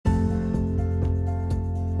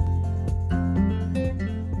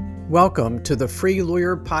Welcome to the Free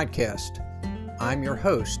Lawyer Podcast. I'm your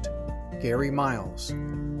host, Gary Miles.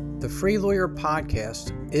 The Free Lawyer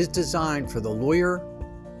Podcast is designed for the lawyer,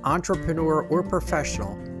 entrepreneur, or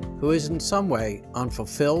professional who is in some way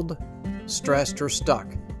unfulfilled, stressed, or stuck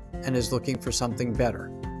and is looking for something better.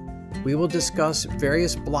 We will discuss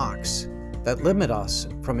various blocks that limit us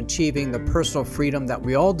from achieving the personal freedom that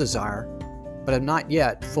we all desire, but have not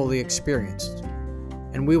yet fully experienced.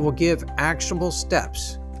 And we will give actionable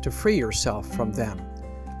steps to free yourself from them.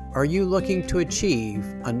 Are you looking to achieve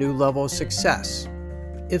a new level of success?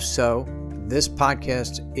 If so, this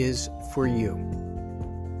podcast is for you.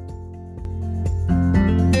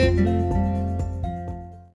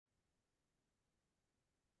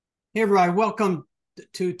 Hey everybody, welcome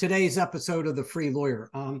to today's episode of The Free Lawyer.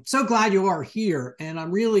 I'm so glad you are here, and I'm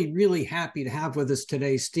really happy to have with us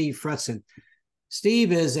today Steve Fretzin.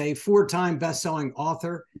 Steve is a four-time best-selling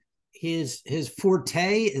author. His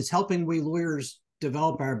forte is helping we lawyers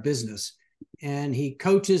develop our business, and he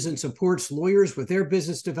coaches and supports lawyers with their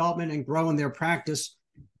business development and growing their practice.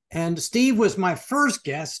 And Steve was my first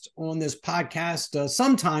guest on this podcast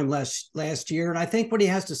sometime last year, and I think what he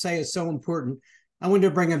has to say is so important. I wanted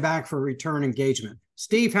to bring him back for return engagement.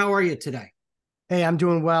 Steve, how are you today? Hey, I'm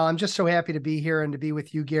doing well. I'm just so happy to be here and to be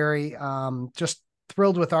with you, Gary. Just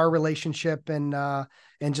thrilled with our relationship and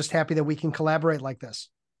just happy that we can collaborate like this.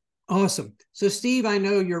 Awesome. So, Steve, I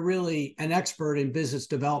know you're really an expert in business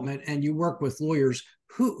development and you work with lawyers.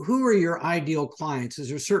 Who are your ideal clients? Is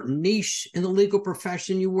there a certain niche in the legal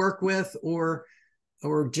profession you work with, or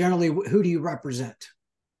generally, who do you represent?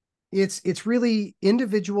 It's really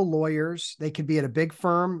individual lawyers. They could be at a big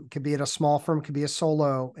firm, could be at a small firm, could be a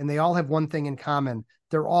solo, and they all have one thing in common.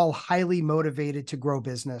 They're all highly motivated to grow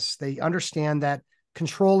business. They understand that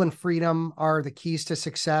control and freedom are the keys to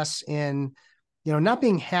success in not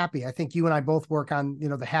being happy. I think you and I both work on,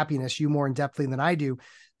 the happiness, you more in depthly than I do.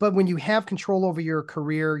 But when you have control over your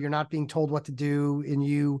career, you're not being told what to do and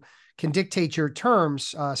you can dictate your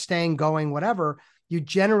terms, staying, going, whatever, you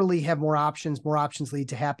generally have more options. More options lead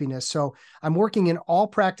to happiness. So I'm working in all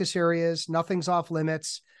practice areas. Nothing's off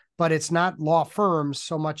limits, but it's not law firms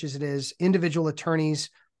so much as it is individual attorneys,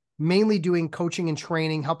 mainly doing coaching and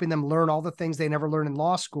training, helping them learn all the things they never learned in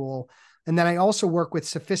law school. And then I also work with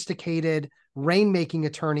sophisticated rainmaking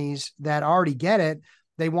attorneys that already get it.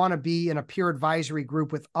 They want to be in a peer advisory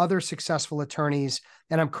group with other successful attorneys.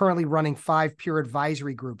 And I'm currently running 5 peer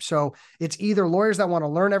advisory groups. So it's either lawyers that want to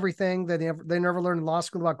learn everything that they never learned in law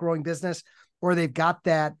school about growing business, or they've got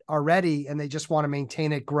that already and they just want to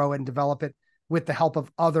maintain it, grow it, and develop it with the help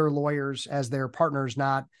of other lawyers as their partners,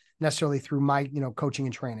 not necessarily through my, coaching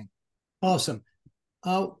and training. Awesome.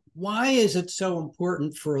 Why is it so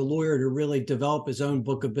important for a lawyer to really develop his own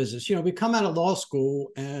book of business? We come out of law school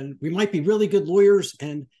and we might be really good lawyers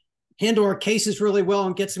and handle our cases really well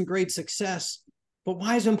and get some great success. But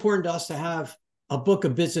why is it important to us to have a book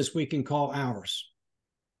of business we can call ours?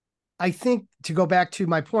 I think, to go back to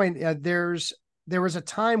my point, there was a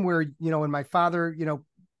time where, when my father,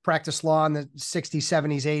 practiced law in the 60s,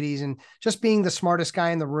 70s, 80s, and just being the smartest guy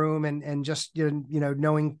in the room and just,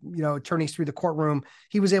 knowing, attorneys through the courtroom,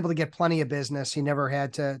 he was able to get plenty of business. He never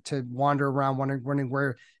had to wander around wondering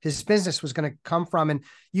where his business was going to come from. And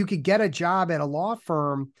you could get a job at a law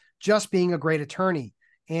firm just being a great attorney.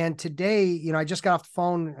 And today, I just got off the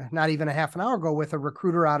phone not even a half an hour ago with a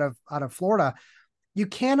recruiter out of Florida. You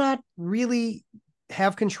cannot really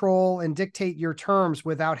have control and dictate your terms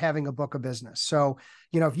without having a book of business. So,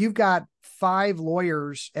 if you've got 5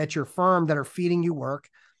 lawyers at your firm that are feeding you work,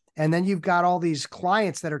 and then you've got all these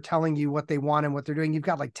clients that are telling you what they want and what they're doing, you've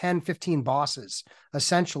got like 10, 15 bosses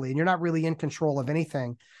essentially, and you're not really in control of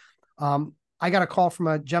anything. I got a call from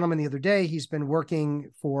a gentleman the other day. He's been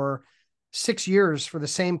working for 6 years for the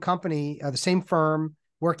same company, the same firm,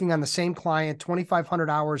 working on the same client, 2,500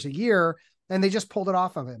 hours a year. And they just pulled it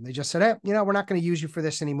off of him. They just said, hey, we're not going to use you for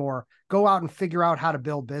this anymore. Go out and figure out how to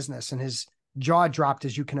build business. And his jaw dropped,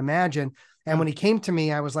 as you can imagine. And when he came to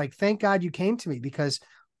me, I was like, thank God you came to me, because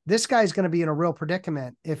this guy's going to be in a real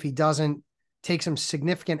predicament if he doesn't take some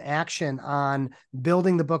significant action on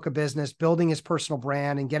building the book of business, building his personal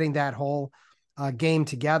brand, and getting that whole game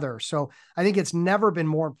together. So I think it's never been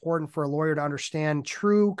more important for a lawyer to understand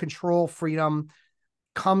true control, freedom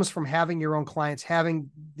comes from having your own clients, having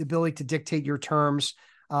the ability to dictate your terms.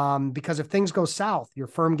 Because if things go south, your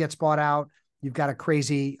firm gets bought out, you've got a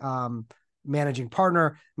crazy managing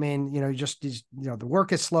partner. I mean, the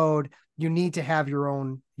work is slowed. You need to have your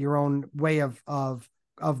own way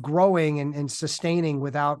of growing and sustaining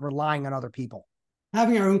without relying on other people.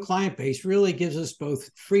 Having our own client base really gives us both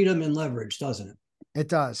freedom and leverage, doesn't it? It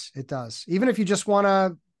does. It does. Even if you just want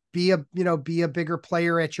to be a bigger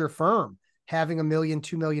player at your firm. Having $1 million,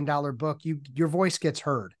 $2 million book, your voice gets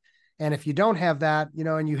heard. And if you don't have that,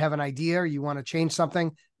 and you have an idea or you want to change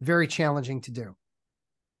something, very challenging to do.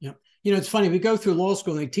 Yep. It's funny. We go through law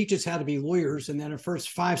school and they teach us how to be lawyers. And then the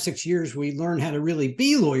first 5-6 years, we learn how to really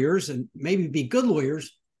be lawyers and maybe be good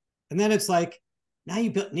lawyers. And then it's like, now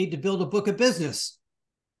you need to build a book of business.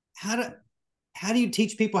 How do you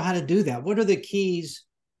teach people how to do that? What are the keys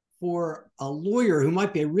for a lawyer who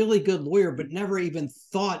might be a really good lawyer, but never even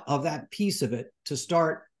thought of that piece of it to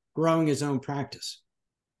start growing his own practice?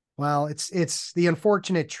 Well, it's the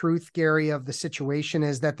unfortunate truth, Gary, of the situation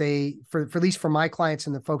is that for at least for my clients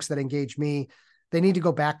and the folks that engage me, they need to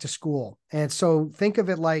go back to school. And so think of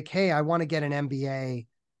it like, hey, I want to get an MBA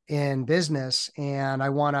in business and I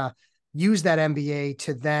want to use that MBA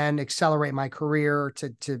to then accelerate my career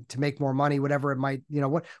to make more money, whatever it might,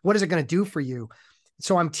 what is it going to do for you?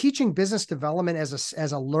 So I'm teaching business development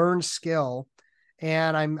as a learned skill,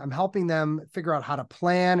 and I'm helping them figure out how to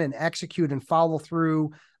plan and execute and follow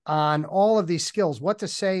through on all of these skills, what to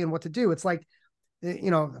say and what to do. It's like,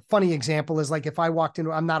 a funny example is like if I walked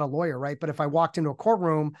into, I'm not a lawyer, right? But if I walked into a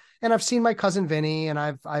courtroom and I've seen my cousin Vinny and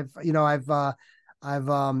I've watched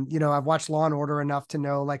Law and Order enough to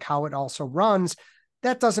know like how it also runs.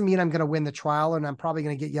 That doesn't mean I'm going to win the trial and I'm probably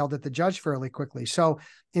going to get yelled at the judge fairly quickly. So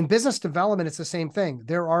in business development, it's the same thing.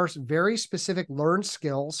 There are very specific learned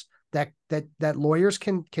skills that lawyers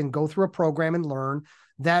can go through a program and learn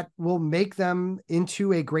that will make them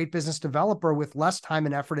into a great business developer with less time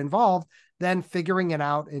and effort involved than figuring it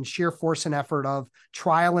out in sheer force and effort of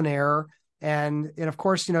trial and error. And of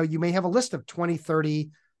course, you may have a list of 20,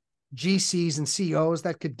 30 GCs and CEOs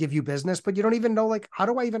that could give you business, but you don't even know, like, how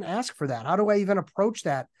do I even ask for that? How do I even approach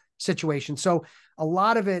that situation? So a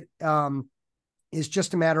lot of it is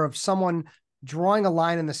just a matter of someone drawing a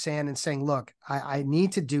line in the sand and saying, look, I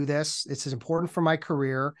need to do this. This is important for my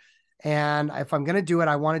career. And if I'm going to do it,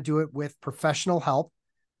 I want to do it with professional help.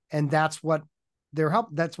 And that's what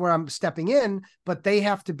that's where I'm stepping in, but they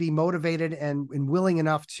have to be motivated and willing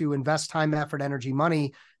enough to invest time, effort, energy,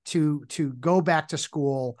 money to go back to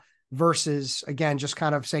school versus, again, just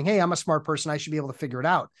kind of saying, hey, I'm a smart person, I should be able to figure it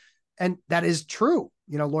out. And that is true.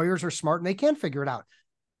 Lawyers are smart and they can figure it out.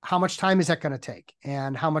 How much time is that going to take?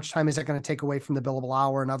 And how much time is that going to take away from the billable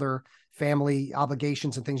hour and other family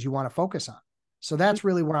obligations and things you want to focus on? So that's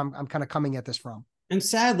really where I'm kind of coming at this from. And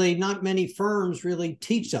sadly, not many firms really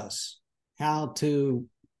teach us how to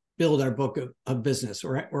build our book of business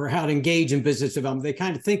or how to engage in business development. They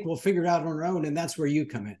kind of think we'll figure it out on our own, and that's where you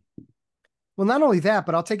come in. Well, not only that,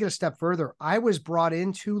 but I'll take it a step further. I was brought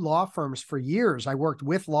into law firms for years. I worked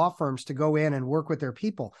with law firms to go in and work with their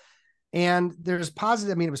people. And there's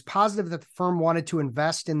positive, it was positive that the firm wanted to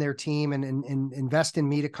invest in their team and invest in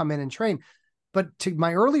me to come in and train. But to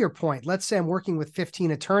my earlier point, let's say I'm working with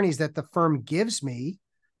 15 attorneys that the firm gives me,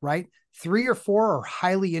 right? 3 or 4 are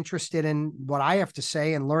highly interested in what I have to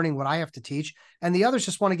say and learning what I have to teach. And the others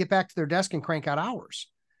just want to get back to their desk and crank out hours.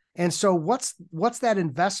 And so what's that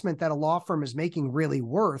investment that a law firm is making really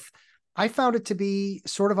worth? I found it to be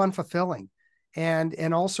sort of unfulfilling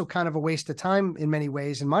and also kind of a waste of time in many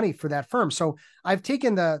ways and money for that firm. So I've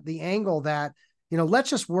taken the angle that, let's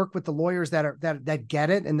just work with the lawyers that get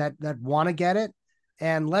it and that want to get it.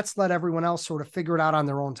 And let's let everyone else sort of figure it out on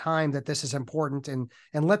their own time that this is important and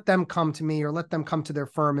let them come to me or let them come to their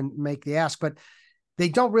firm and make the ask. But they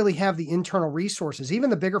don't really have the internal resources. Even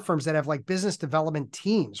the bigger firms that have like business development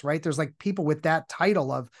teams, right? There's like people with that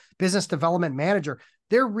title of business development manager.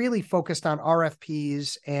 They're really focused on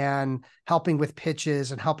RFPs and helping with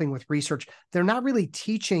pitches and helping with research. They're not really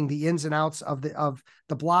teaching the ins and outs of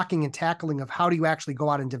the blocking and tackling of how do you actually go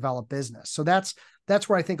out and develop business. So that's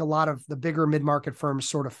where I think a lot of the bigger mid-market firms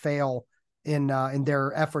sort of fail in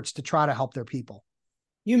their efforts to try to help their people.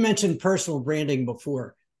 You mentioned personal branding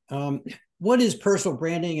before. What is personal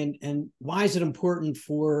branding and why is it important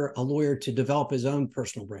for a lawyer to develop his own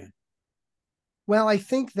personal brand? Well, I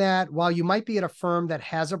think that while you might be at a firm that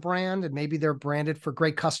has a brand and maybe they're branded for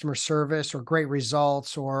great customer service or great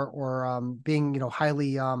results or being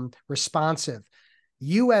highly responsive,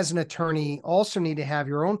 you as an attorney also need to have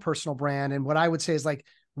your own personal brand. And what I would say is like,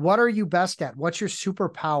 what are you best at? What's your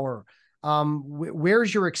superpower?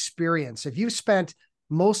 Where's your experience? If you've spent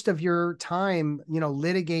most of your time,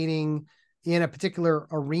 litigating in a particular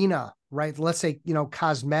arena, right? Let's say,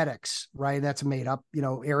 cosmetics, right? That's a made up,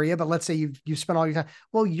 area, but let's say you've spent all your time.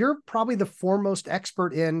 Well, you're probably the foremost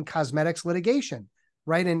expert in cosmetics litigation,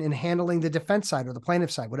 right? And in handling the defense side or the plaintiff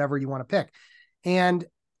side, whatever you want to pick.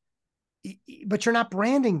 But you're not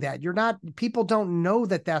branding that. People don't know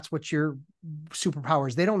that that's what you're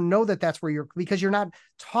superpowers. They don't know that that's where because you're not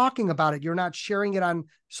talking about it. You're not sharing it on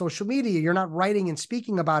social media. You're not writing and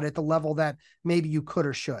speaking about it at the level that maybe you could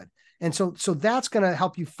or should. And so that's going to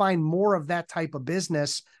help you find more of that type of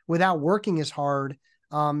business without working as hard,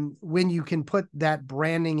 when you can put that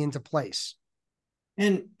branding into place.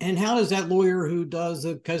 And how does that lawyer who does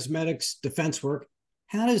the cosmetics defense work,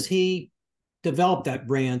 how does he develop that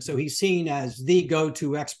brand so he's seen as the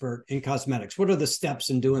go-to expert in cosmetics? What are the steps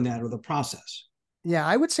in doing that, or the process? Yeah,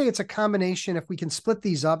 I would say it's a combination. If we can split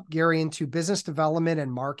these up, Gary, into business development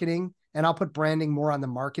and marketing, and I'll put branding more on the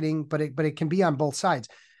marketing, but it can be on both sides.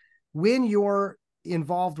 When you're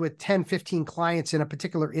involved with 10, 15 clients in a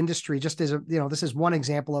particular industry, just as this is one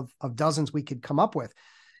example of dozens we could come up with.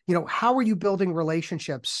 How are you building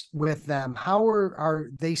relationships with them? How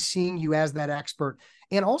are they seeing you as that expert?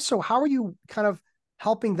 And also, how are you kind of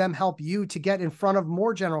helping them help you to get in front of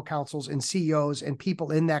more general counsels and CEOs and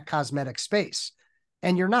people in that cosmetic space?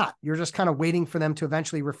 And you're just kind of waiting for them to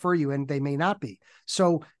eventually refer you, and they may not be.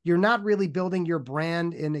 So you're not really building your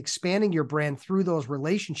brand and expanding your brand through those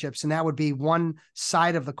relationships. And that would be one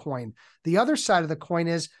side of the coin. The other side of the coin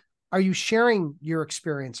is, are you sharing your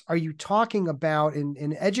experience? Are you talking about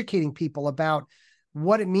and educating people about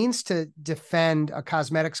what it means to defend a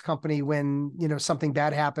cosmetics company when, something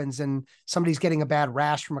bad happens and somebody's getting a bad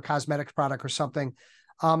rash from a cosmetics product or something?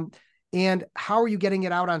 And how are you getting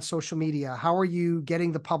it out on social media? How are you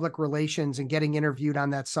getting the public relations and getting interviewed on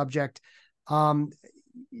that subject? Looking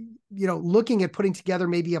at putting together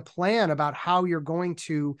maybe a plan about how you're going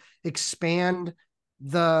to expand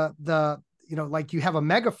like you have a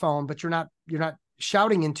megaphone, but you're not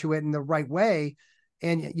shouting into it in the right way.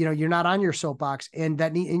 And, you're not on your soapbox, and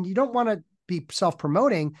you don't want to be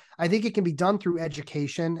self-promoting. I think it can be done through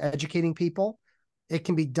educating people. It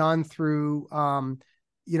can be done through,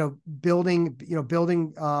 building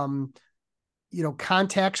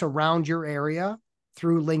contacts around your area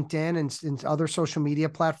through LinkedIn and other social media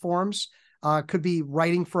platforms. Could be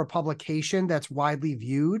writing for a publication that's widely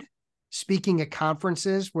viewed, speaking at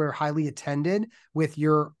conferences where highly attended with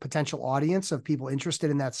your potential audience of people interested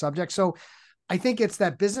in that subject. So I think it's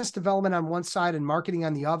that business development on one side and marketing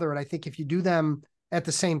on the other. And I think if you do them at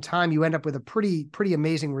the same time, you end up with a pretty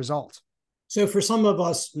amazing result. So for some of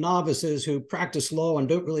us novices who practice law and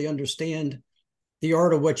don't really understand the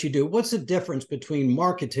art of what you do, what's the difference between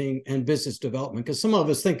marketing and business development? Because some of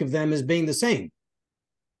us think of them as being the same.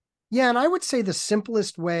 Yeah. And I would say the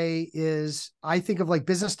simplest way is, I think of like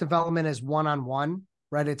business development as one-on-one,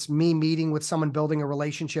 right? It's me meeting with someone, building a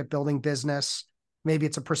relationship, building business. Maybe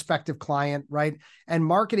it's a prospective client, right? And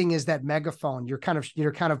marketing is that megaphone. You're kind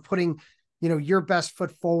of putting, your best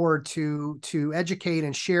foot forward to educate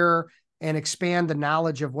and share and expand the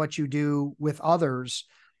knowledge of what you do with others.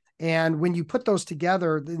 And when you put those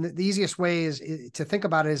together, the easiest way is to think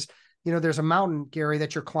about it is, there's a mountain, Gary,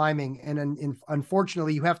 that you're climbing. And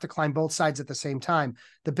unfortunately, you have to climb both sides at the same time,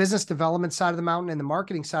 the business development side of the mountain and the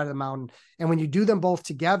marketing side of the mountain. And when you do them both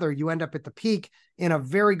together, you end up at the peak in a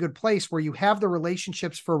very good place where you have the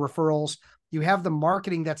relationships for referrals. You have the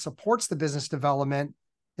marketing that supports the business development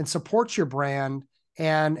and supports your brand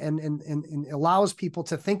and allows people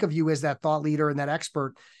to think of you as that thought leader and that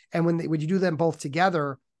expert. And when you do them both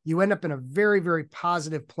together, you end up in a very, very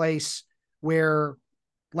positive place where,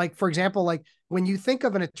 like, for example, like when you think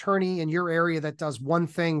of an attorney in your area that does one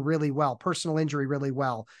thing really well, personal injury really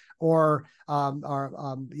well, or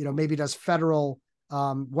maybe does federal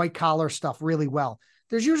white collar stuff really well,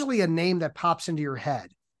 there's usually a name that pops into your head,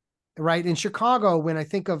 right? In Chicago, when I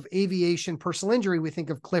think of aviation personal injury, we think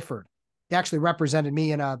of Clifford. He actually represented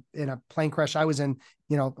me in a plane crash I was in,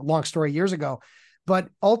 a long story, years ago. But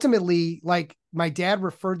ultimately, like, my dad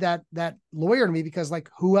referred that lawyer to me because, like,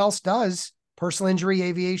 who else does personal injury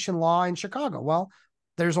aviation law in Chicago? Well,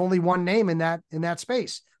 there's only one name in that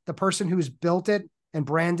space. The person who's built it and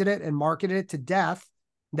branded it and marketed it to death,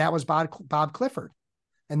 that was Bob Clifford.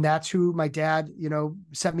 And that's who my dad,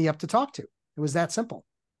 set me up to talk to. It was that simple.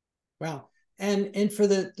 Wow. And for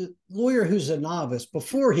the lawyer who's a novice,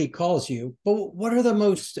 before he calls you, but what are the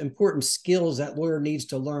most important skills that lawyer needs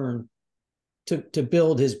to learn to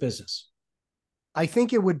build his business? I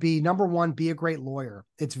think it would be, number one, be a great lawyer.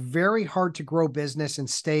 It's very hard to grow business and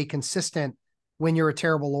stay consistent when you're a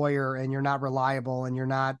terrible lawyer and you're not reliable and you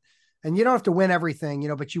don't have to win everything,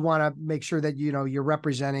 but you want to make sure that, you're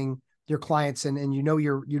representing your clients and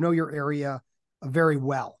your area very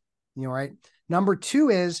well, right? Number two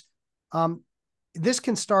is, this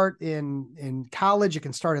can start in college, it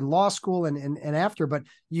can start in law school and after, but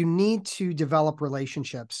you need to develop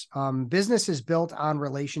relationships. Business is built on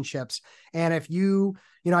relationships. And if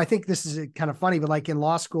I think this is kind of funny, but like in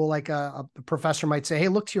law school, like a professor might say, hey,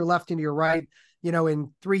 look to your left and to your right, in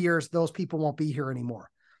 3 years, those people won't be here anymore.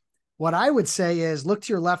 What I would say is look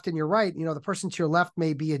to your left and your right. The person to your left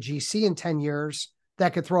may be a GC in 10 years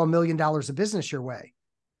that could throw $1 million of business your way.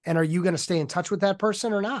 And are you going to stay in touch with that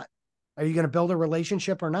person or not? Are you going to build a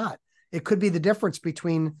relationship or not? It could be the difference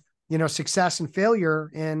between, success and failure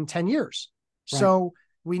in 10 years. Right. So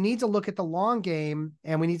we need to look at the long game,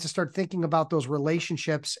 and we need to start thinking about those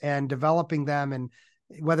relationships and developing them. And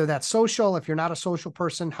whether that's social, if you're not a social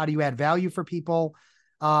person, how do you add value for people?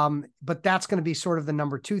 But that's going to be sort of the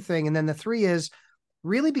number 2 thing. And then the 3 is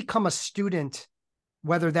really become a student,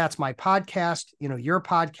 whether that's my podcast, your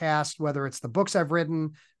podcast, whether it's the books I've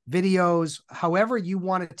written, videos, however you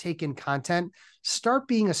want to take in content, start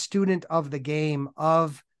being a student of the game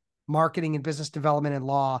of marketing and business development and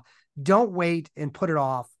law. Don't wait and put it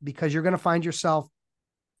off, because you're going to find yourself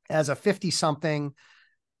as a 50-something,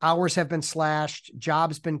 hours have been slashed,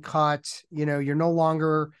 jobs been cut, you're no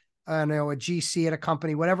longer a GC at a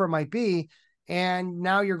company, whatever it might be. And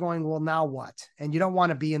now you're going, well, now what? And you don't want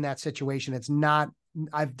to be in that situation. It's not,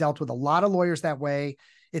 I've dealt with a lot of lawyers that way.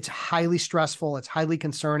 It's highly stressful. It's highly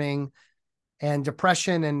concerning, and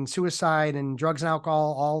depression and suicide and drugs and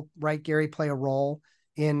alcohol, all right, Gary, play a role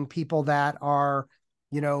in people that are,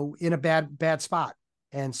 in a bad spot.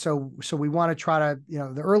 And so we want to try to,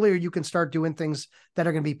 the earlier you can start doing things that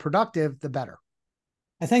are going to be productive, the better.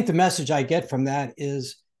 I think the message I get from that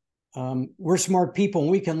is we're smart people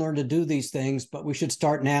and we can learn to do these things, but we should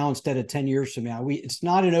start now instead of 10 years from now. It's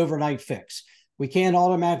not an overnight fix. We can't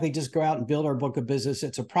automatically just go out and build our book of business.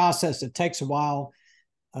 It's a process. It takes a while.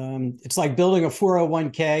 It's like building a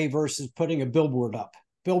 401k versus putting a billboard up.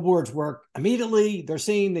 Billboards work immediately. They're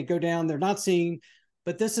seen, they go down, they're not seen.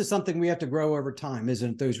 But this is something we have to grow over time,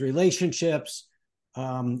 isn't it? Those relationships,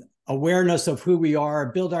 awareness of who we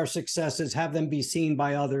are, build our successes, have them be seen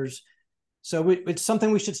by others. So it's something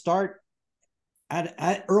we should start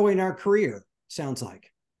at early in our career, sounds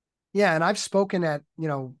like. Yeah. And I've spoken at,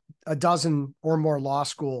 a dozen or more law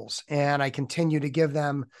schools, and I continue to give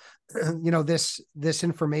them, this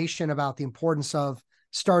information about the importance of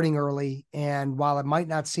starting early. And while it might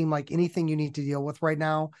not seem like anything you need to deal with right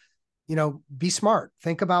now, be smart.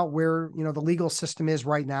 Think about where, the legal system is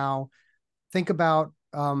right now. Think about,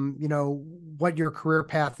 what your career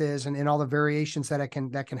path is and all the variations that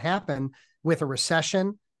can happen with a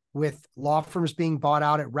recession, with law firms being bought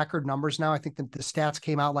out at record numbers now. I think that the stats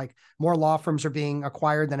came out like more law firms are being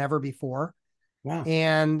acquired than ever before. Wow.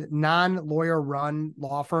 And non-lawyer run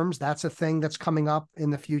law firms, that's a thing that's coming up in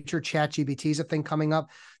the future. ChatGPT is a thing coming up.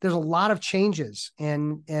 There's a lot of changes.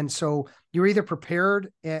 And so you're either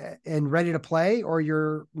prepared and ready to play, or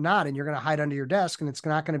you're not, and you're going to hide under your desk, and it's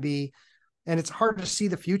not going to be, and it's hard to see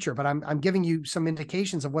the future, but I'm giving you some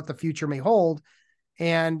indications of what the future may hold.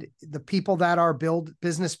 And the people that are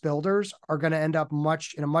business builders are going to end up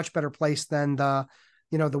in a much better place than the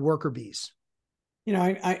worker bees.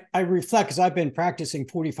 I reflect, because I've been practicing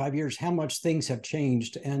 45 years, how much things have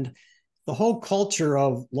changed. And the whole culture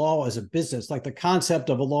of law as a business, like the concept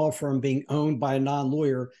of a law firm being owned by a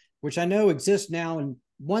non-lawyer, which I know exists now in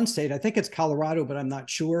one state, I think it's Colorado, but I'm not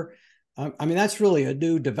sure. That's really a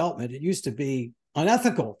new development. It used to be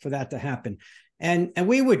unethical for that to happen. And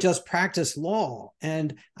we would just practice law,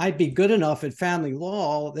 and I'd be good enough at family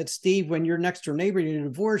law that, Steve, when your next door neighbor needed a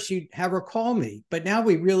divorce, you'd have her call me. But now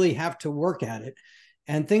we really have to work at it.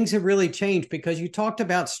 And things have really changed, because you talked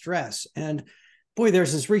about stress. And boy,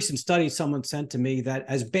 there's this recent study someone sent to me that,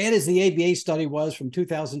 as bad as the ABA study was from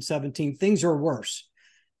 2017, things are worse.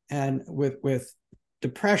 And with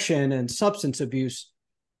depression and substance abuse,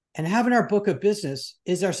 and having our book of business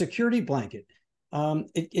is our security blanket.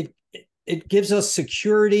 It gives us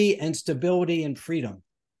security and stability and freedom.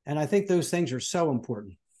 And I think those things are so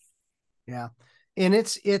important. Yeah. And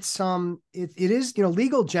it is,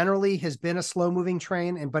 legal generally has been a slow moving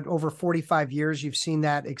train, but over 45 years, you've seen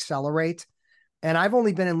that accelerate. And I've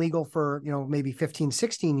only been in legal for, maybe 15,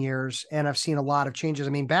 16 years. And I've seen a lot of changes.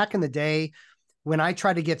 Back in the day, when I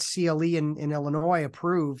tried to get CLE in Illinois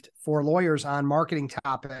approved for lawyers on marketing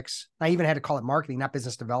topics, I even had to call it marketing, not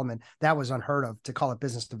business development. That was unheard of, to call it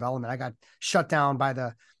business development. I got shut down by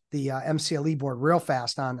the MCLE board real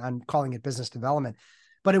fast on calling it business development.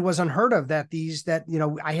 But it was unheard of that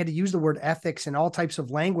I had to use the word ethics and all types of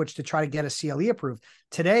language to try to get a CLE approved.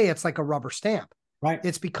 Today, it's like a rubber stamp. Right.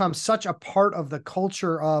 It's become such a part of the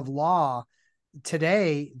culture of law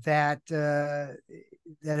today that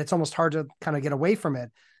it's almost hard to kind of get away from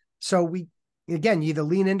it. So again, you either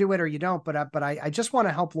lean into it or you don't, but I just want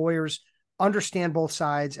to help lawyers understand both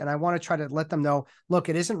sides. And I want to try to let them know, look,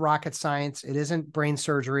 it isn't rocket science. It isn't brain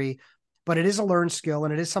surgery, but it is a learned skill.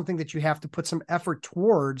 And it is something that you have to put some effort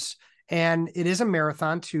towards. And it is a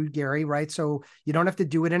marathon too, Gary, right? So you don't have to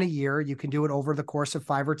do it in a year. You can do it over the course of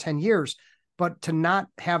 5 or 10 years, but to not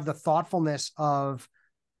have the thoughtfulness of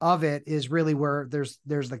it is really where there's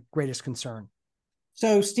the greatest concern.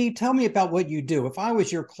 So Steve, tell me about what you do. If I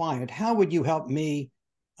was your client, how would you help me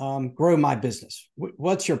grow my business?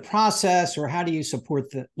 What's your process, or how do you support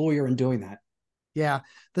the lawyer in doing that? Yeah.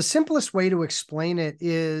 The simplest way to explain it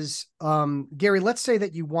is, Gary, let's say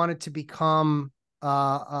that you wanted to become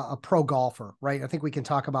a pro golfer, right? I think we can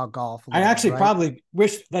talk about golf. I actually right? probably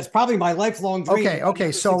wish that's probably my lifelong dream.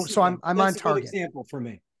 Okay. So I'm on target. Example for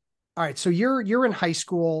me. All right. So you're in high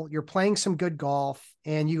school, you're playing some good golf,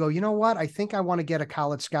 and you go, you know what? I think I want to get a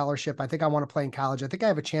college scholarship. I think I want to play in college. I think I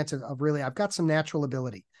have a chance of really, I've got some natural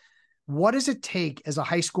ability. What does it take as a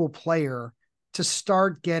high school player to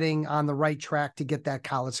start getting on the right track to get that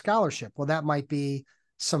college scholarship? Well, that might be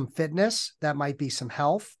some fitness. That might be some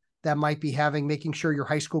health. That might be making sure your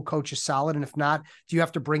high school coach is solid. And if not, do you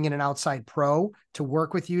have to bring in an outside pro to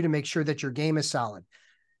work with you to make sure that your game is solid?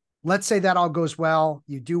 Let's say that all goes well.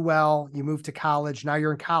 You do well. You move to college. Now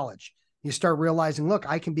you're in college. You start realizing, look,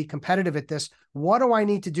 I can be competitive at this. What do I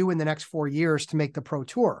need to do in the next 4 years to make the pro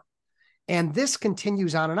tour? And this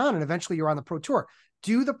continues on. And eventually you're on the pro tour.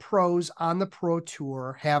 Do the pros on the pro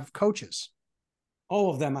tour have coaches?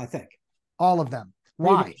 All of them, I think. All of them.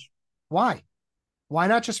 Why? Why? Why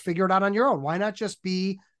not just figure it out on your own? Why not just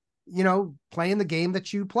be, playing the game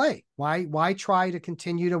that you play? Why try to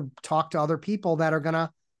continue to talk to other people that are going to,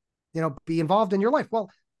 be involved in your life? Well,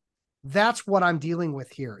 that's what I'm dealing with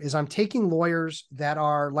here is I'm taking lawyers that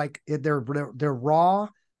are like, they're raw.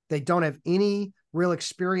 They don't have any real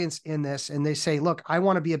experience in this. And they say, look, I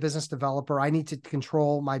want to be a business developer. I need to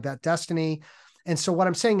control my destiny. And so what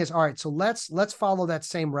I'm saying is, all right, so let's follow that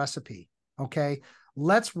same recipe. Okay.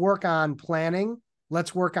 Let's work on planning.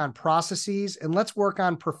 Let's work on processes, and let's work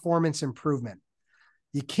on performance improvement.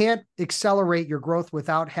 You can't accelerate your growth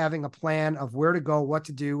without having a plan of where to go, what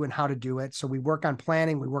to do, and how to do it. So we work on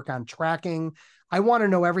planning. We work on tracking. I want to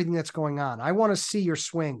know everything that's going on. I want to see your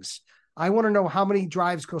swings. I want to know how many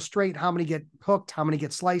drives go straight, how many get hooked, how many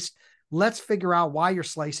get sliced. Let's figure out why you're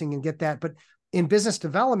slicing and get that. But in business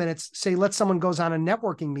development, it's say, let someone goes on a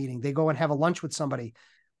networking meeting. They go and have a lunch with somebody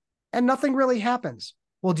and nothing really happens.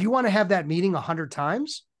 Well, do you want to have that meeting 100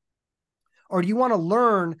 times? Or do you want to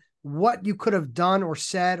learn what you could have done or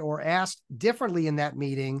said or asked differently in that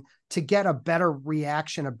meeting to get a better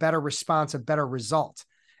reaction, a better response, a better result?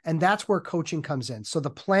 And that's where coaching comes in. So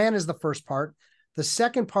the plan is the first part. The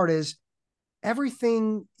second part is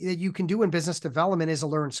everything that you can do in business development is a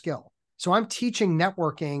learned skill. So I'm teaching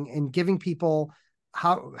networking and giving people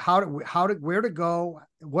where to go,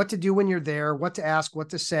 what to do when you're there, what to ask, what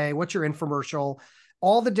to say, what's your infomercial.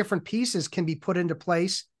 All the different pieces can be put into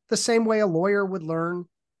place the same way a lawyer would learn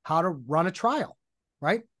how to run a trial,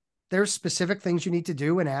 right? There's specific things you need to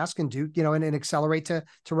do and ask and do, and accelerate to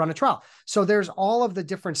run a trial. So there's all of the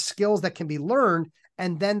different skills that can be learned.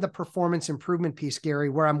 And then the performance improvement piece, Gary,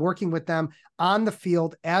 where I'm working with them on the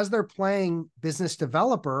field as they're playing business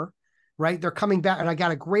developer, right? They're coming back. And I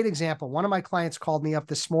got a great example. One of my clients called me up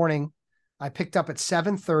this morning. I picked up at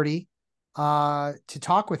 7:30 to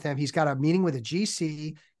talk with him. He's got a meeting with a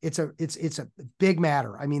GC. It's a big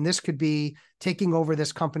matter. I mean, this could be taking over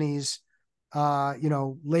this company's,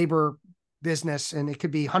 labor business, and it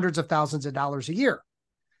could be hundreds of thousands of dollars a year.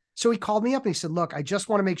 So he called me up and he said, look, I just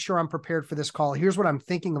want to make sure I'm prepared for this call. Here's what I'm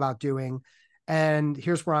thinking about doing. And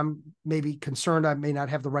here's where I'm maybe concerned I may not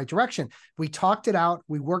have the right direction. We talked it out.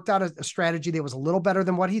 We worked out a strategy that was a little better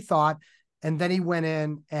than what he thought. And then he went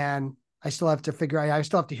in, and I still have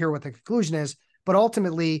to hear what the conclusion is. But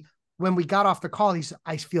ultimately, when we got off the call, he said,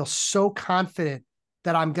 I feel so confident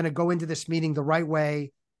that I'm going to go into this meeting the right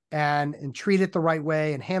way and treat it the right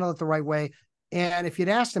way and handle it the right way. And if you'd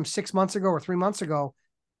asked him 6 months ago or 3 months ago,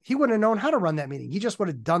 he wouldn't have known how to run that meeting. He just would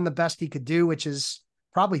have done the best he could do, which is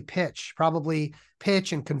probably pitch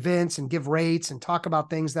and convince and give rates and talk about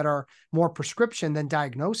things that are more prescription than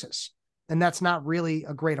diagnosis. And that's not really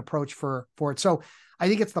a great approach for it. So I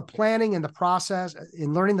think it's the planning and the process,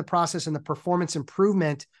 in learning the process and the performance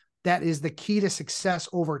improvement that is the key to success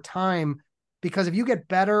over time. Because if you get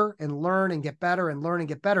better and learn and get better and learn and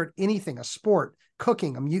get better at anything, a sport,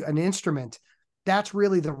 cooking, an instrument, that's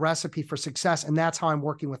really the recipe for success. And that's how I'm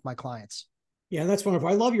working with my clients. Yeah, that's wonderful.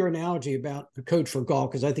 I love your analogy about the coach for golf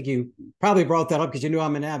because I think you probably brought that up because you knew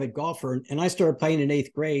I'm an avid golfer. And I started playing in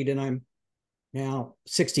eighth grade and I'm now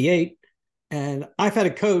 68. And I've had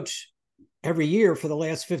a coach every year for the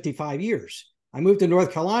last 55 years. I moved to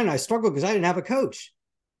North Carolina. I struggled because I didn't have a coach.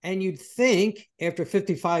 And you'd think after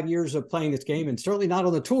 55 years of playing this game, and certainly not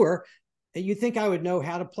on the tour, that you'd think I would know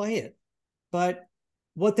how to play it. But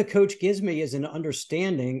what the coach gives me is an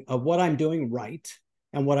understanding of what I'm doing right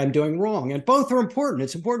and what I'm doing wrong. And both are important.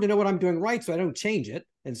 It's important to know what I'm doing right so I don't change it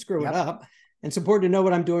and screw it up. And it's important to know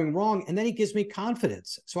what I'm doing wrong. And then he gives me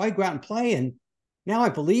confidence. So I go out and play. And now I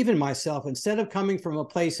believe in myself. Instead of coming from a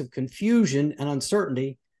place of confusion and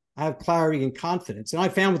uncertainty, I have clarity and confidence. And I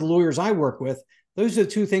found with the lawyers I work with, those are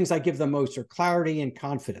the two things I give them most are clarity and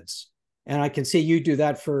confidence. And I can see you do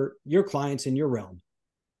that for your clients in your realm.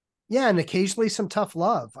 Yeah, and occasionally some tough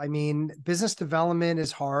love. I mean, business development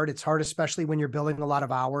is hard. It's hard, especially when you're building a lot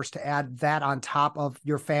of hours, to add that on top of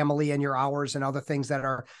your family and your hours and other things that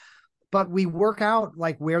are. But we work out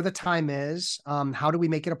like where the time is, how do we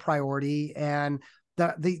make it a priority, and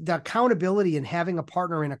the accountability and having a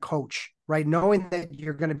partner and a coach, right? Knowing that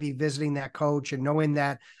you're going to be visiting that coach and knowing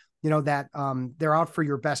that that they're out for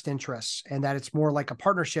your best interests and that it's more like a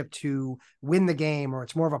partnership to win the game, or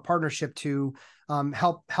it's more of a partnership to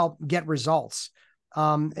help get results.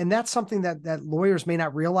 And that's something that lawyers may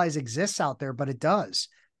not realize exists out there, but it does.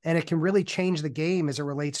 And it can really change the game as it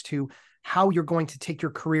relates to how you're going to take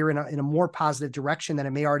your career in a more positive direction than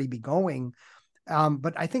it may already be going.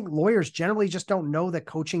 But I think lawyers generally just don't know that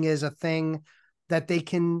coaching is a thing that they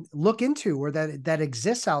can look into, or that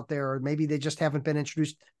exists out there, or maybe they just haven't been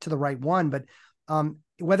introduced to the right one. But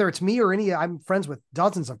whether it's me or I'm friends with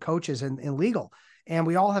dozens of coaches in legal, and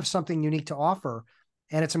we all have something unique to offer.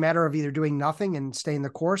 And it's a matter of either doing nothing and staying the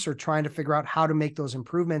course, or trying to figure out how to make those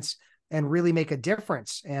improvements and really make a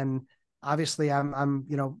difference. And obviously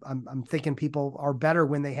I'm thinking people are better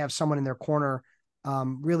when they have someone in their corner,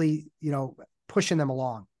 really, pushing them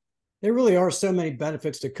along. There really are so many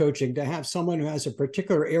benefits to coaching, to have someone who has a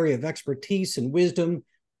particular area of expertise and wisdom,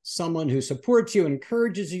 someone who supports you,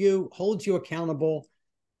 encourages you, holds you accountable,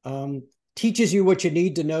 teaches you what you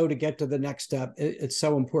need to know to get to the next step. It's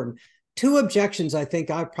so important. Two objections I think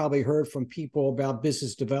I've probably heard from people about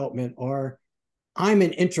business development are, I'm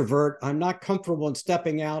an introvert. I'm not comfortable in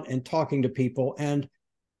stepping out and talking to people. And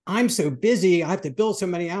I'm so busy. I have to build so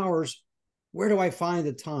many hours. Where do I find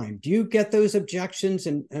the time? Do you get those objections,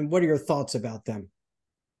 and what are your thoughts about them?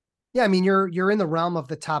 Yeah, I mean, you're in the realm of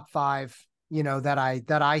the top five,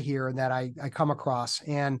 that I hear and that I come across.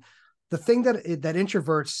 And the thing that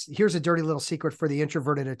introverts, here's a dirty little secret for the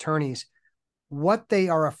introverted attorneys. What they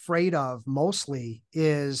are afraid of mostly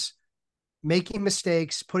is making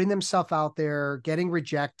mistakes, putting themselves out there, getting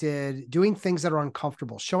rejected, doing things that are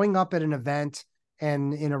uncomfortable, showing up at an event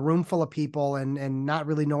and in a room full of people and not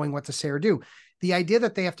really knowing what to say or do. The idea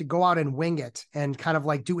that they have to go out and wing it and kind of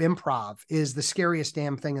like do improv is the scariest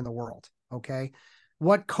damn thing in the world. Okay.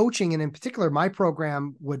 What coaching, and in particular, my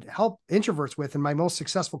program, would help introverts with, and my most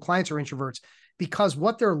successful clients are introverts, because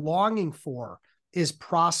what they're longing for is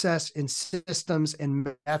process and systems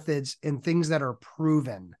and methods and things that are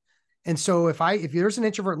proven. And so if there's an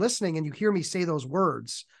introvert listening and you hear me say those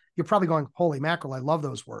words, you're probably going, holy mackerel, I love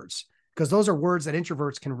those words. Because those are words that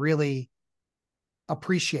introverts can really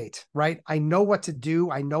appreciate, right? I know what to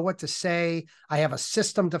do. I know what to say. I have a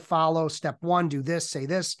system to follow. Step one, do this, say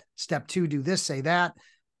this. Step two, do this, say that.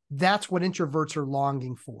 That's what introverts are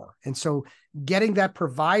longing for. And so getting that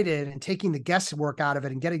provided and taking the guesswork out of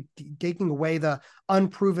it and taking away the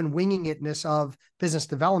unproven winging itness of business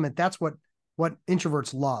development, that's what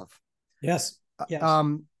introverts love. Yes. Yes.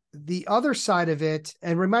 The other side of it,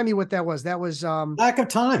 and remind me what that was. That was lack of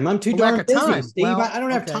time. I'm too darn busy, time. Steve. Well, I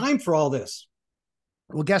don't have time for all this.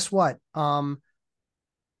 Well, guess what? Time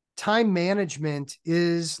management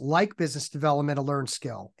is like business development, a learned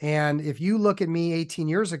skill. And if you look at me 18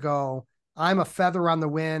 years ago, I'm a feather on the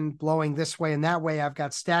wind, blowing this way and that way. I've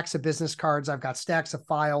got stacks of business cards. I've got stacks of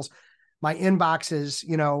files. My inbox is,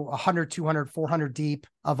 100, 200, 400 deep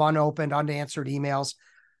of unopened, unanswered emails.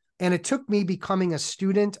 And it took me becoming a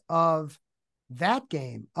student of that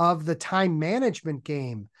game, of the time management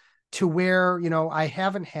game, to where, I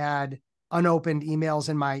haven't had unopened emails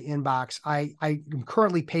in my inbox. I am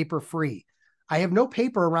currently paper free. I have no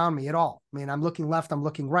paper around me at all. I mean, I'm looking left, I'm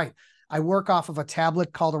looking right. I work off of a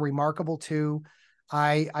tablet called a Remarkable 2.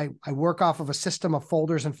 I work off of a system of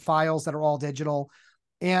folders and files that are all digital.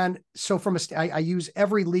 And so I use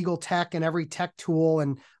every legal tech and every tech tool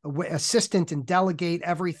and assistant and delegate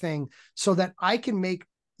everything so that I can make,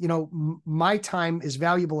 my time as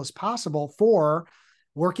valuable as possible for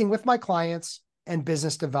working with my clients, and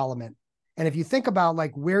business development. And if you think about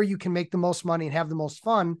like where you can make the most money and have the most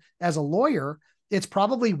fun as a lawyer, it's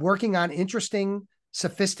probably working on interesting,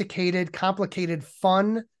 sophisticated, complicated,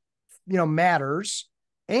 fun, matters,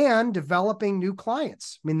 and developing new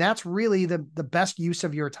clients. I mean, that's really the best use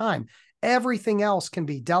of your time. Everything else can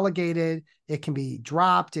be delegated, it can be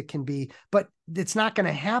dropped, but it's not going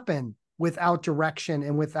to happen without direction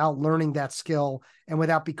and without learning that skill and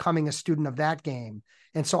without becoming a student of that game.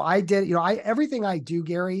 And so I did, everything I do,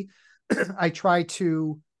 Gary, I try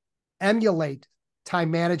to emulate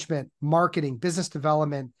time management, marketing, business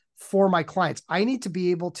development for my clients. I need to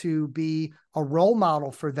be able to be a role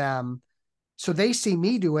model for them. So they see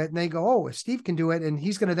me do it and they go, oh, if Steve can do it and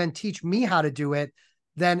he's going to then teach me how to do it,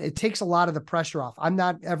 then it takes a lot of the pressure off. I'm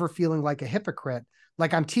not ever feeling like a hypocrite,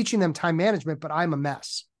 like I'm teaching them time management, but I'm a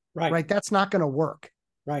mess. Right. That's not going to work.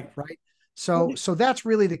 Right. So that's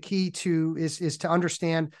really the key to is to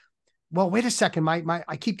understand, well, wait a second,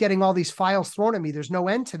 I keep getting all these files thrown at me. There's no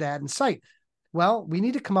end to that in sight. Well, we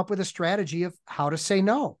need to come up with a strategy of how to say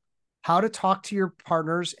no, how to talk to your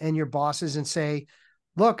partners and your bosses and say,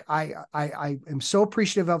 look, I am so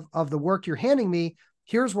appreciative of the work you're handing me.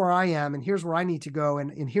 Here's where I am and here's where I need to go.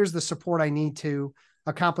 And here's the support I need to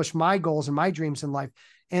accomplish my goals and my dreams in life.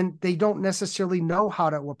 And they don't necessarily know how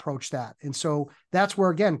to approach that. And so that's where,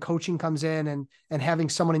 again, coaching comes in and having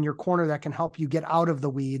someone in your corner that can help you get out of the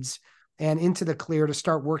weeds and into the clear to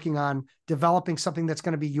start working on developing something that's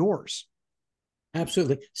going to be yours.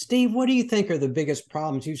 Absolutely. Steve, what do you think are the biggest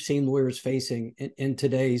problems you've seen lawyers facing in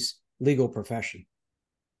today's legal profession?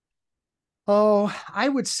 Oh, I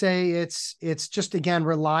would say it's just, again,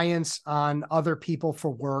 reliance on other people for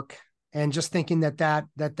work and just thinking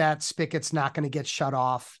that spigot's not going to get shut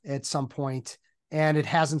off at some point. And it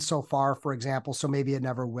hasn't so far, for example, so maybe it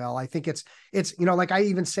never will. I think it's, like I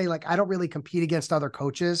even say, like, I don't really compete against other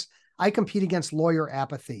coaches. I compete against lawyer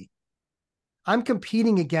apathy. I'm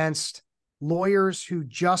competing against lawyers who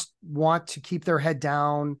just want to keep their head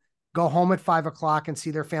down, go home at 5 o'clock and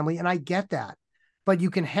see their family. And I get that, but you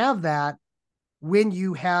can have that when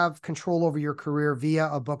you have control over your career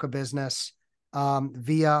via a book of business,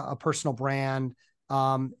 via a personal brand,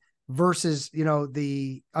 versus,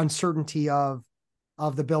 the uncertainty of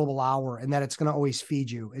the billable hour and that it's going to always feed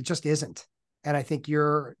you. It just isn't. And I think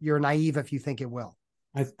you're naive if you think it will.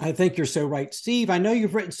 I think you're so right. Steve, I know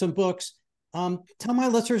you've written some books. Tell my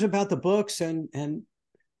listeners about the books and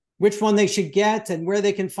which one they should get and where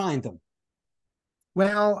they can find them.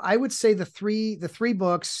 Well, I would say the three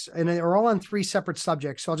books, and they're all on 3 separate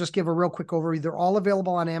subjects. So I'll just give a real quick overview. They're all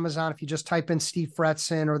available on Amazon. If you just type in Steve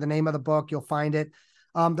Fretzin or the name of the book, you'll find it.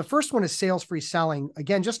 The first one is Sales Free Selling.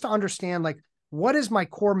 Again, just to understand, like, what is my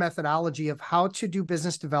core methodology of how to do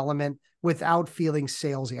business development without feeling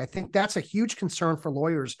salesy? I think that's a huge concern for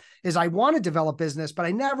lawyers is I want to develop business, but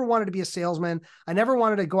I never wanted to be a salesman. I never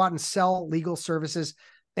wanted to go out and sell legal services.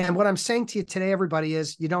 And what I'm saying to you today, everybody,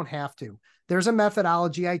 is you don't have to. There's a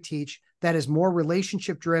methodology I teach that is more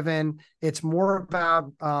relationship driven. It's more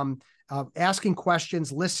about asking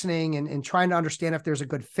questions, listening, and trying to understand if there's a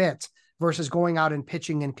good fit versus going out and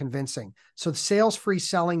pitching and convincing. So sales free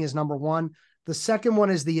selling is number one. The second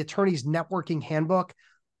one is the Attorney's Networking Handbook,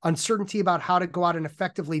 uncertainty about how to go out and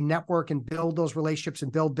effectively network and build those relationships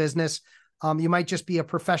and build business. You might just be a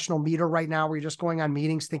professional meter right now where you're just going on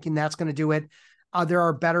meetings thinking that's going to do it. There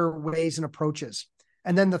are better ways and approaches.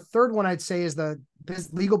 And then the third one I'd say is the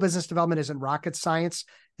legal business development isn't rocket science.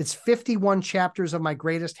 It's 51 chapters of my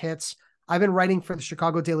greatest hits. I've been writing for the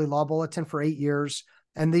Chicago Daily Law Bulletin for 8 years.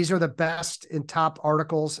 And these are the best and top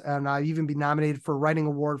articles. And I've even been nominated for a writing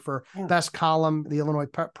award for best column, the Illinois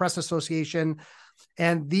Press Association.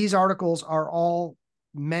 And these articles are all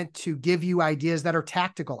meant to give you ideas that are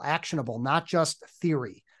tactical, actionable, not just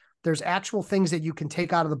theory. There's actual things that you can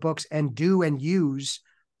take out of the books and do and use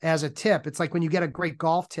as a tip. It's like when you get a great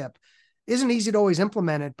golf tip, isn't easy to always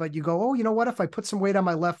implement it, but you go, oh, you know what? If I put some weight on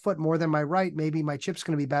my left foot more than my right, maybe my chip's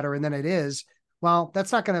going to be better. And then it is. Well,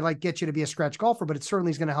 that's not going to like get you to be a scratch golfer, but it certainly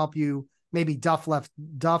is going to help you maybe duff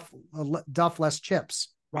less chips.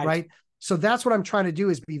 Right. So that's what I'm trying to do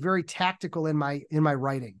is be very tactical in my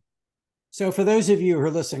writing. So for those of you who are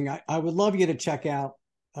listening, I would love you to check out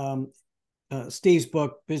Steve's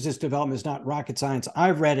book, Business Development is Not Rocket Science.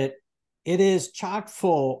 I've read it. It is chock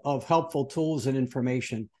full of helpful tools and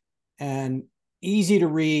information and easy to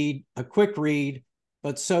read, a quick read,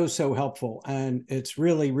 but so helpful. And it's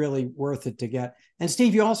really, really worth it to get. And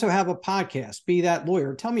Steve, you also have a podcast, Be That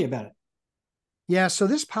Lawyer. Tell me about it. Yeah. So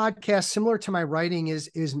this podcast, similar to my writing,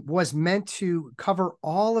 was meant to cover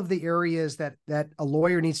all of the areas that a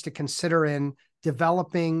lawyer needs to consider in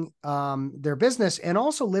developing their business and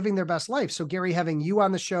also living their best life. So Gary, having you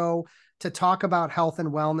on the show to talk about health and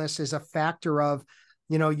wellness is a factor of,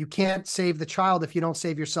 you can't save the child if you don't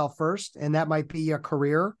save yourself first. And that might be a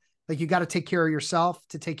career. Like, you got to take care of yourself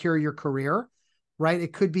to take care of your career, right?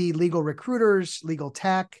 It could be legal recruiters, legal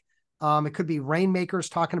tech. It could be rainmakers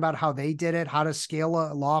talking about how they did it, how to scale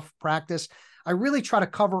a law practice. I really try to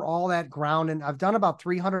cover all that ground. And I've done about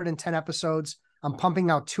 310 episodes. I'm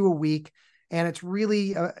pumping out 2 a week. And it's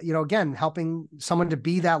really, again, helping someone to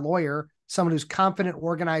be that lawyer, someone who's confident,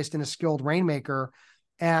 organized, and a skilled rainmaker.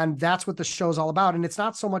 And that's what the show's all about. And it's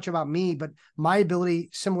not so much about me, but my ability,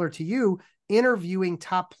 similar to you, interviewing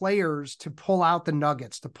top players to pull out the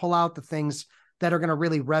nuggets, to pull out the things that are going to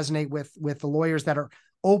really resonate with the lawyers that are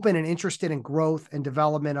open and interested in growth and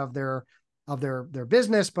development of their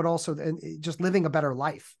business, but also just living a better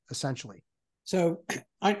life, essentially. So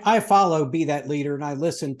I follow Be That Leader, and I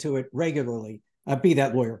listen to it regularly, Be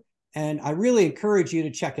That Lawyer. And I really encourage you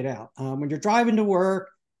to check it out. When you're driving to work,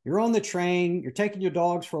 you're on the train, you're taking your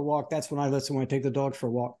dogs for a walk. That's when I listen, when I take the dogs for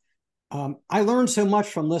a walk. I learned so much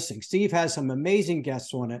from listening. Steve has some amazing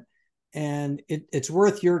guests on it, and it's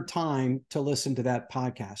worth your time to listen to that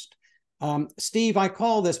podcast. Steve, I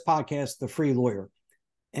call this podcast The Free Lawyer.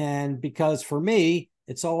 And because for me,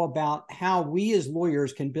 it's all about how we as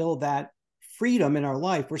lawyers can build that freedom in our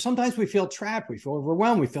life, where sometimes we feel trapped, we feel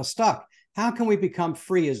overwhelmed, we feel stuck. How can we become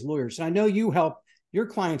free as lawyers? And I know you help your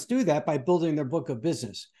clients do that by building their book of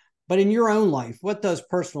business. But in your own life, what does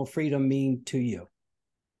personal freedom mean to you?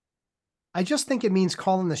 I just think it means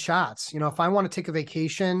calling the shots. If I want to take a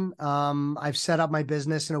vacation, I've set up my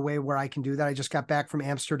business in a way where I can do that. I just got back from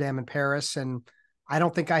Amsterdam and Paris, and I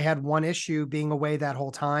don't think I had one issue being away that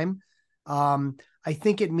whole time. I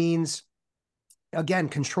think it means, again,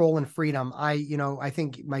 control and freedom. I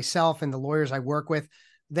think myself and the lawyers I work with,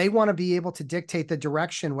 they want to be able to dictate the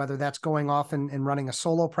direction, whether that's going off and running a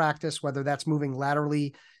solo practice, whether that's moving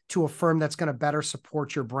laterally to a firm that's going to better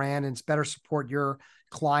support your brand and better support your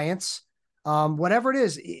clients. Whatever it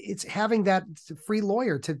is, it's having that free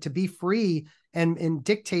lawyer to be free and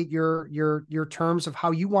dictate your terms of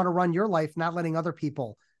how you want to run your life, not letting other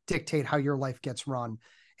people dictate how your life gets run.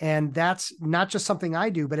 And that's not just something I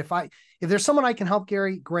do, but if there's someone I can help,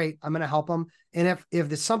 Gary, great, I'm going to help them. And if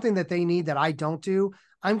there's something that they need that I don't do,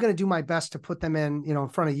 I'm going to do my best to put them in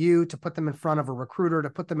front of you, to put them in front of a recruiter, to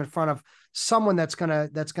put them in front of someone that's going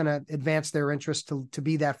to advance their interest to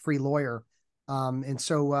be that free lawyer. And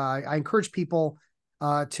so I encourage people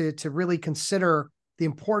to really consider the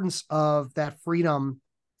importance of that freedom,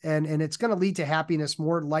 and it's going to lead to happiness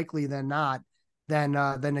more likely than not, than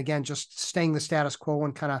again, just staying the status quo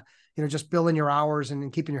and kind of, just billing your hours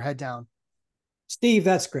and keeping your head down. Steve,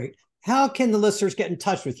 that's great. How can the listeners get in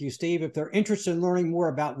touch with you, Steve, if they're interested in learning more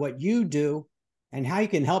about what you do and how you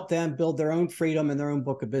can help them build their own freedom and their own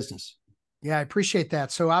book of business? Yeah, I appreciate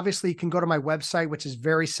that. So obviously you can go to my website, which is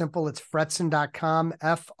very simple. It's fretzin.com,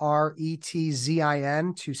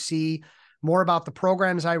 FRETZIN, to see more about the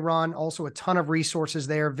programs I run. Also a ton of resources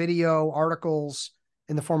there, video, articles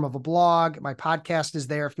in the form of a blog. My podcast is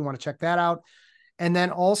there if you want to check that out. And then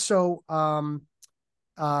also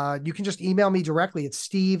you can just email me directly. It's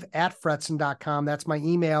steve@fretzin.com. That's my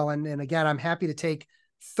email. And again, I'm happy to take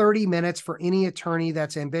 30 minutes for any attorney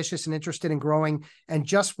that's ambitious and interested in growing and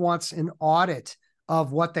just wants an audit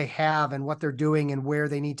of what they have and what they're doing and where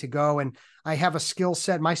they need to go. And I have a skill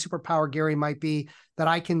set. My superpower, Gary, might be that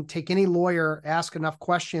I can take any lawyer, ask enough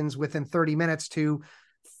questions within 30 minutes to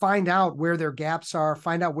find out where their gaps are,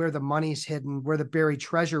 find out where the money's hidden, where the buried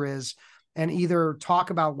treasure is, and either talk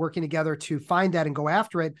about working together to find that and go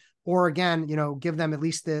after it, or again, give them at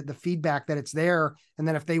least the feedback that it's there. And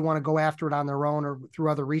then if they want to go after it on their own or through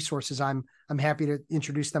other resources, I'm happy to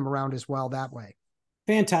introduce them around as well that way.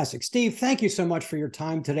 Fantastic. Steve, thank you so much for your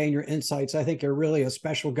time today and your insights. I think you're really a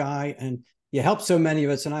special guy and you help so many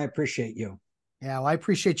of us, and I appreciate you. Yeah, well, I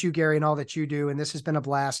appreciate you, Gary, and all that you do. And this has been a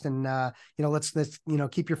blast. And, let's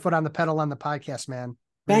keep your foot on the pedal on the podcast, man.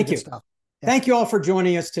 Really thank you. Stuff. Yeah. Thank you all for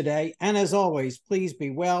joining us today. And as always, please be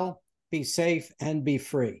well, be safe, and be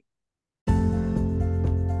free.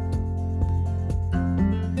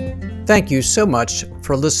 Thank you so much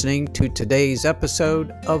for listening to today's episode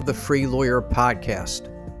of the Free Lawyer Podcast.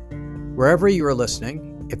 Wherever you are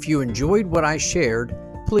listening, if you enjoyed what I shared,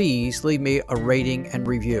 please leave me a rating and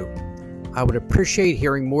review. I would appreciate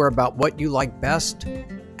hearing more about what you like best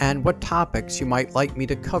and what topics you might like me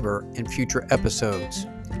to cover in future episodes.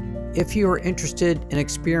 If you are interested in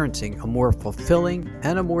experiencing a more fulfilling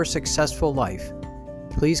and a more successful life,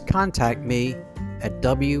 please contact me at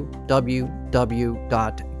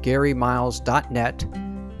www.garymiles.net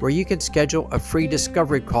where you can schedule a free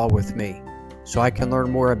discovery call with me so I can learn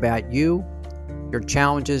more about you, your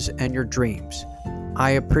challenges, and your dreams.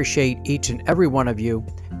 I appreciate each and every one of you,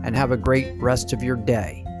 and have a great rest of your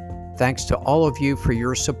day. Thanks to all of you for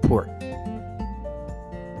your support.